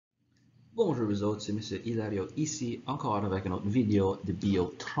Bonjour vous autres, c'est Monsieur Hilario ici, encore avec une autre vidéo de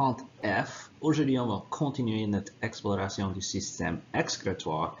Bio30f. Aujourd'hui, on va continuer notre exploration du système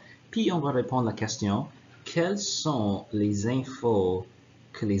excrétoire, puis on va répondre à la question « Quelles sont les infos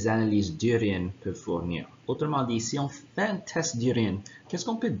que les analyses d'urine peuvent fournir ?» Autrement dit, si on fait un test d'urine, qu'est-ce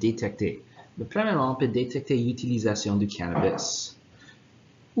qu'on peut détecter? Premièrement, on peut détecter l'utilisation du cannabis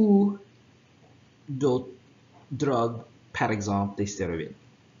ou d'autres drogues, par exemple des stéroïdes.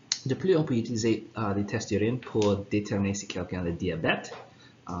 De plus, on peut utiliser des tests d'urine pour déterminer si quelqu'un a le diabète.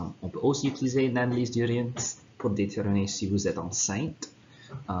 On peut aussi utiliser une analyse d'urine pour déterminer si vous êtes enceinte.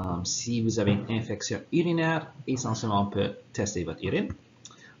 Si vous avez une infection urinaire, essentiellement, on peut tester votre urine.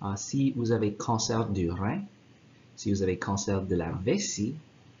 Si vous avez cancer du rein, si vous avez cancer de la vessie,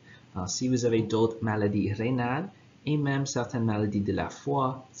 si vous avez d'autres maladies rénales et même certaines maladies de la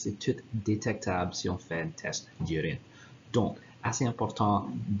foie, c'est tout détectable si on fait un test d'urine. Donc, assez important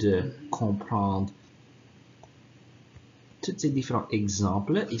de comprendre tous ces différents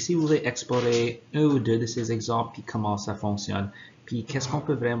exemples. Et si vous voulez explorer un ou deux de ces exemples, puis comment ça fonctionne, puis qu'est-ce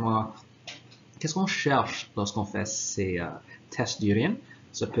qu'on cherche lorsqu'on fait ces tests d'urine,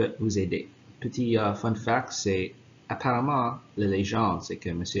 ça peut vous aider. Petit fun fact, c'est apparemment la légende, c'est que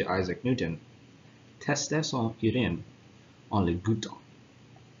M. Isaac Newton testait son urine en le goûtant.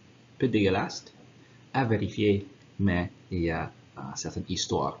 Peu dégueulasse à vérifier, mais il y a certaines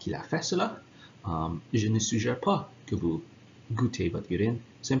histoires qu'il a fait cela. Je ne suggère pas que vous goûtez votre urine,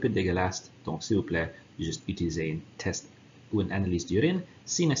 c'est un peu dégueulasse, donc s'il vous plaît, juste utilisez un test ou une analyse d'urine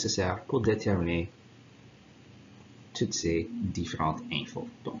si nécessaire pour déterminer toutes ces différentes infos.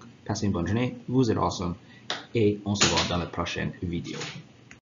 Donc, passez une bonne journée, vous êtes awesome, et on se voit dans la prochaine vidéo.